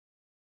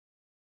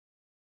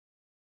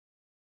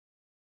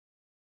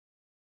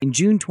In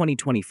June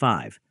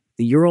 2025,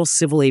 the Ural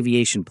Civil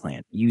Aviation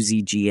Plant,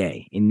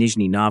 UZGA, in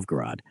Nizhny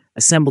Novgorod,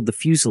 assembled the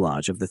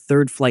fuselage of the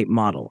third flight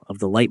model of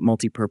the light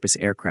multipurpose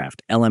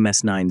aircraft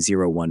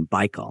LMS-901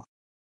 Baikal.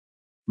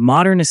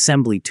 Modern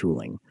assembly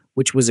tooling,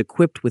 which was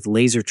equipped with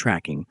laser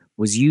tracking,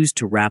 was used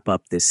to wrap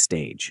up this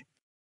stage.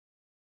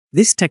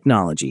 This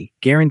technology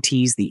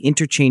guarantees the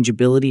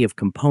interchangeability of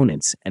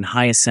components and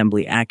high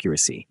assembly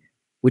accuracy,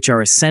 which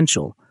are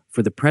essential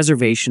for the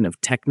preservation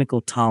of technical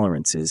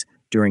tolerances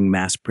during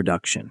mass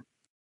production.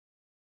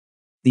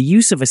 The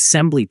use of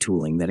assembly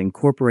tooling that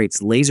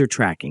incorporates laser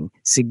tracking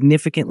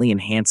significantly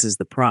enhances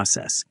the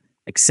process,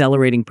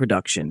 accelerating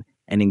production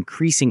and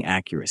increasing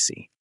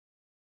accuracy.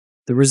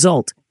 The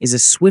result is a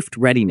swift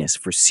readiness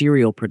for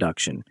serial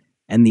production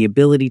and the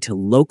ability to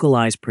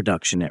localize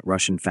production at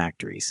Russian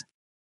factories.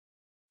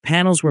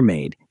 Panels were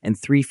made and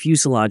 3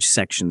 fuselage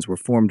sections were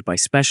formed by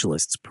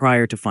specialists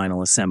prior to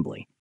final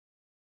assembly.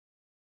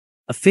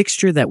 A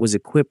fixture that was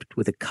equipped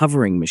with a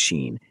covering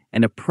machine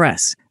and a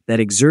press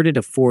that exerted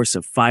a force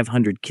of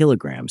 500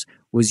 kilograms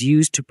was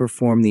used to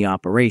perform the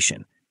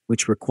operation,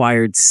 which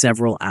required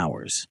several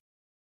hours.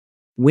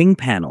 Wing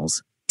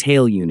panels,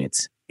 tail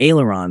units,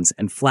 ailerons,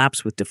 and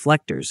flaps with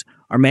deflectors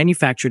are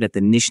manufactured at the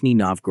Nizhny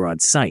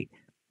Novgorod site,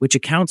 which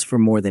accounts for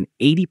more than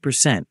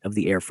 80% of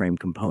the airframe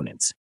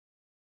components.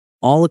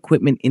 All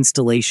equipment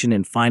installation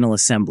and final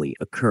assembly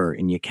occur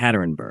in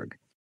Yekaterinburg.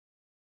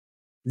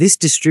 This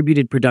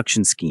distributed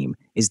production scheme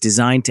is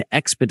designed to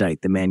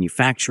expedite the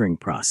manufacturing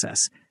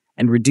process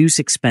and reduce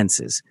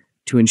expenses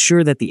to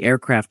ensure that the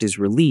aircraft is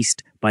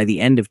released by the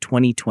end of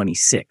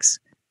 2026,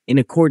 in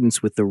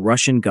accordance with the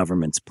Russian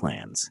government's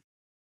plans.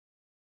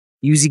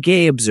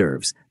 UZGA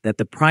observes that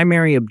the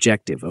primary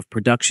objective of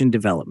production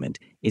development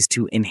is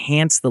to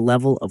enhance the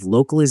level of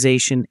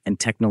localization and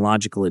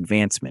technological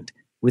advancement,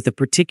 with a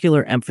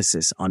particular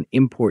emphasis on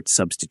import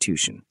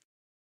substitution.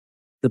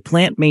 The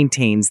plant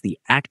maintains the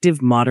active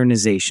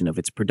modernization of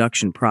its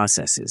production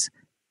processes,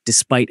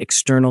 despite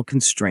external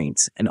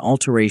constraints and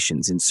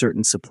alterations in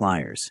certain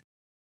suppliers.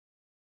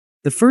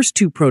 The first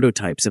 2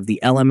 prototypes of the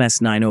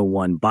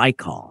LMS-901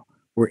 Baikal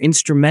were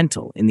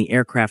instrumental in the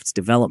aircraft's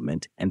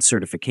development and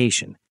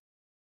certification.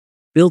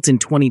 Built in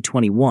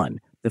 2021,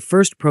 the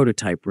first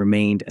prototype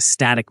remained a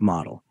static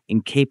model,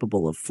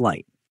 incapable of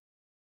flight.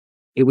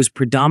 It was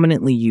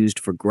predominantly used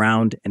for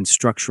ground and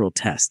structural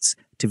tests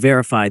to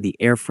verify the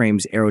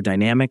airframe's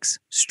aerodynamics,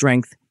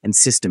 strength, and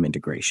system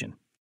integration.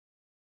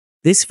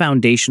 This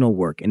foundational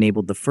work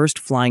enabled the first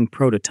flying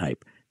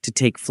prototype to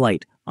take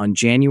flight on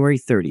January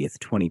 30,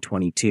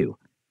 2022,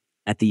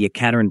 at the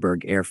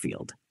Yekaterinburg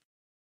airfield.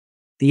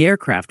 The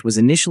aircraft was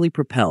initially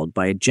propelled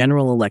by a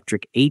General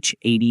Electric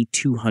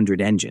H-80-200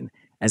 engine,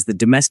 as the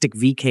domestic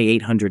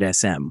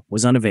VK-800SM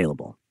was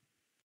unavailable.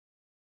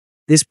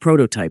 This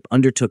prototype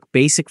undertook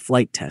basic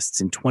flight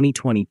tests in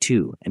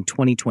 2022 and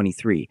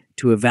 2023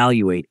 to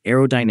evaluate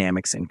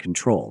aerodynamics and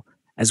control,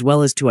 as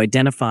well as to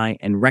identify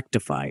and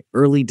rectify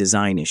early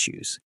design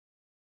issues.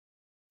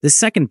 The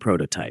second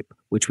prototype,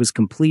 which was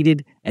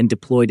completed and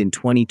deployed in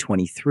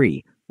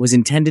 2023, was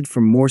intended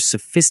for more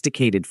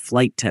sophisticated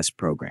flight test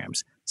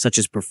programs, such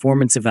as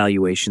performance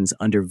evaluations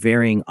under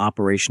varying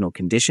operational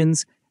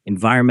conditions,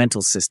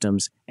 environmental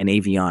systems, and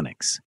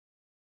avionics.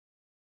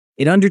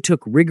 It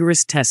undertook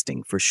rigorous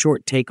testing for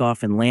short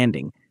takeoff and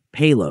landing,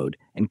 payload,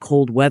 and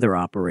cold weather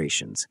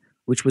operations,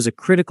 which was a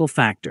critical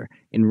factor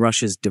in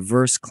Russia's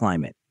diverse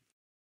climate.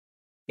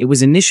 It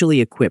was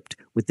initially equipped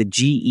with the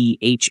GE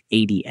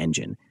H-80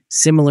 engine,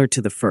 similar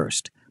to the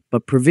first,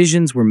 but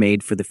provisions were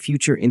made for the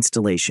future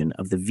installation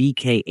of the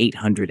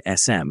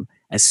VK-800SM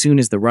as soon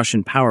as the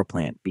Russian power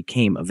plant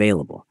became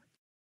available.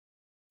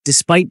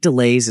 Despite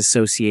delays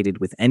associated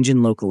with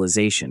engine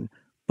localization,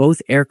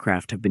 both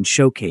aircraft have been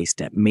showcased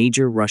at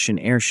major Russian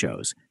air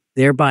shows,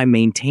 thereby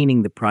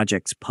maintaining the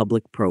project's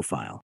public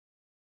profile.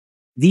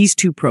 These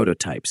 2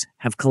 prototypes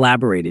have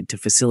collaborated to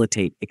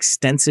facilitate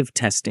extensive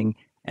testing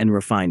and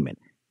refinement,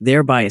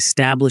 thereby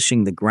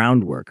establishing the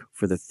groundwork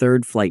for the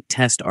third flight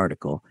test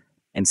article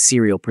and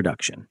serial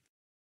production.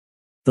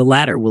 The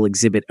latter will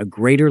exhibit a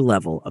greater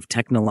level of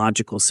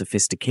technological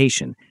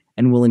sophistication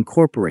and will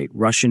incorporate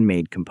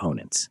Russian-made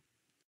components.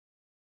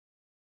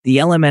 The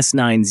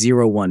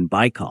LMS-901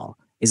 Baikal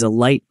is a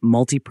light,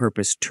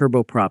 multi-purpose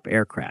turboprop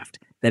aircraft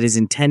that is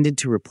intended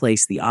to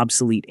replace the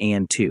obsolete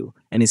AN-2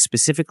 and is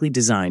specifically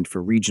designed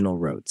for regional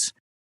routes.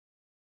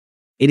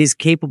 It is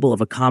capable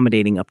of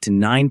accommodating up to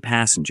 9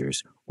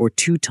 passengers or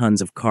 2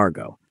 tons of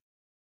cargo.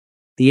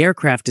 The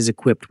aircraft is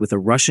equipped with a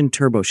Russian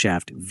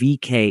turboshaft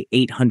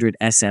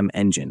VK-800SM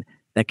engine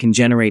that can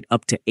generate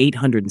up to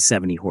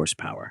 870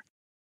 horsepower.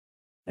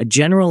 A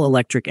General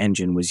Electric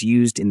engine was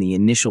used in the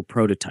initial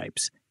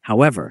prototypes.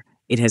 However,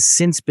 it has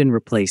since been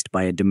replaced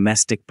by a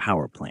domestic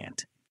power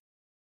plant.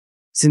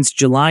 Since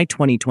July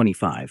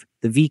 2025,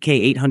 the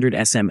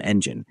VK-800SM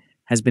engine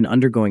has been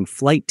undergoing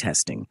flight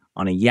testing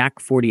on a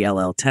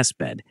Yak-40LL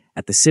testbed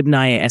at the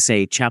Sibnaya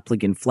SA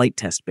Chaplygin Flight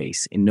Test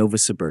Base in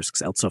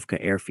Novosibirsk's Eltsovka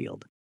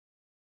airfield.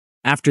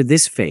 After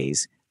this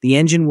phase, The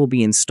engine will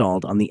be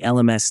installed on the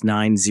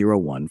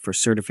LMS-901 for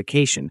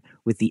certification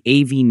with the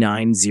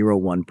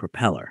AV901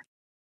 propeller.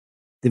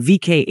 The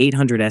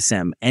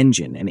VK-800SM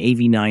engine and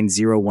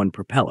AV901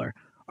 propeller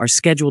are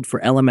scheduled for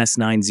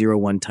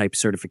LMS-901 type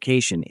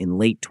certification in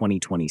late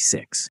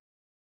 2026.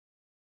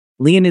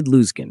 Leonid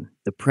Luzgin,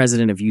 the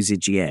president of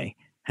UZGA,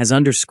 has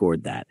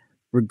underscored that,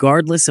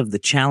 regardless of the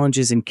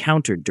challenges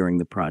encountered during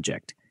the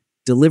project,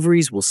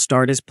 deliveries will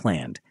start as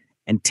planned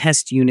and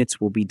test units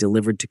will be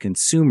delivered to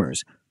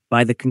consumers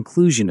by the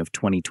conclusion of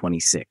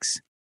 2026.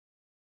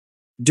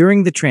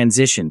 During the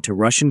transition to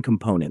Russian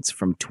components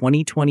from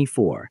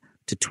 2024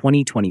 to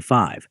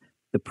 2025,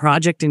 the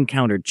project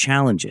encountered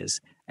challenges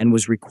and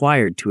was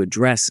required to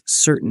address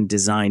certain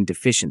design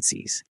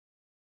deficiencies.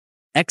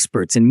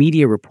 Experts and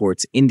media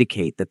reports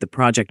indicate that the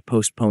project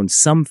postponed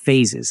some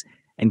phases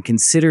and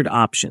considered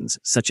options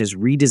such as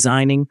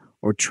redesigning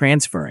or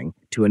transferring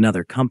to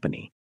another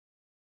company.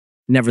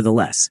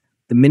 Nevertheless,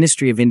 the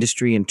Ministry of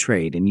Industry and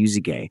Trade and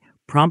UZGA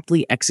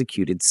promptly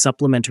executed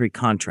supplementary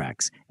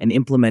contracts and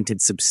implemented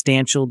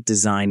substantial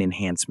design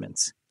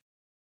enhancements.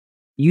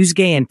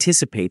 UZGA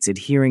anticipates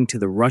adhering to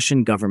the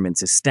Russian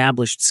government's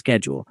established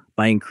schedule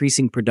by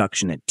increasing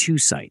production at 2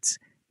 sites,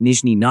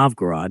 Nizhny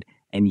Novgorod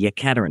and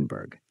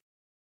Yekaterinburg.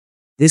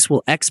 This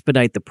will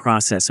expedite the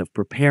process of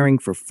preparing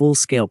for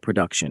full-scale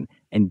production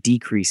and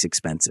decrease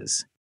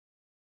expenses.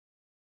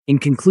 In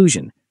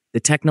conclusion, the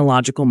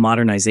technological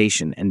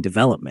modernization and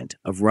development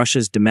of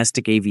Russia's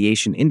domestic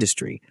aviation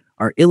industry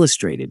are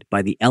illustrated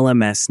by the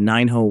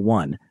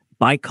LMS-901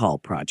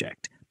 Baikal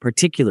project,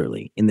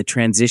 particularly in the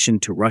transition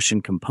to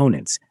Russian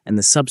components and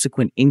the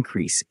subsequent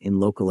increase in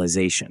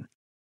localization.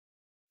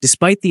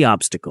 Despite the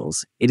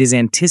obstacles, it is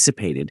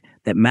anticipated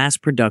that mass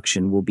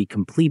production will be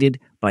completed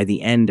by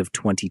the end of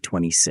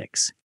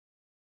 2026.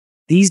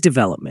 These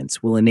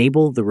developments will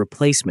enable the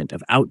replacement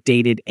of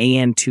outdated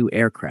AN-2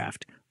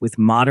 aircraft with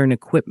modern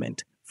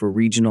equipment for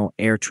regional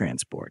air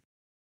transport.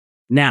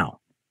 Now,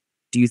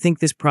 do you think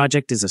this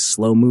project is a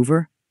slow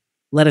mover?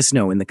 Let us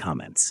know in the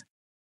comments.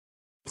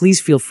 Please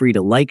feel free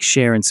to like,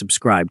 share, and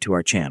subscribe to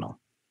our channel.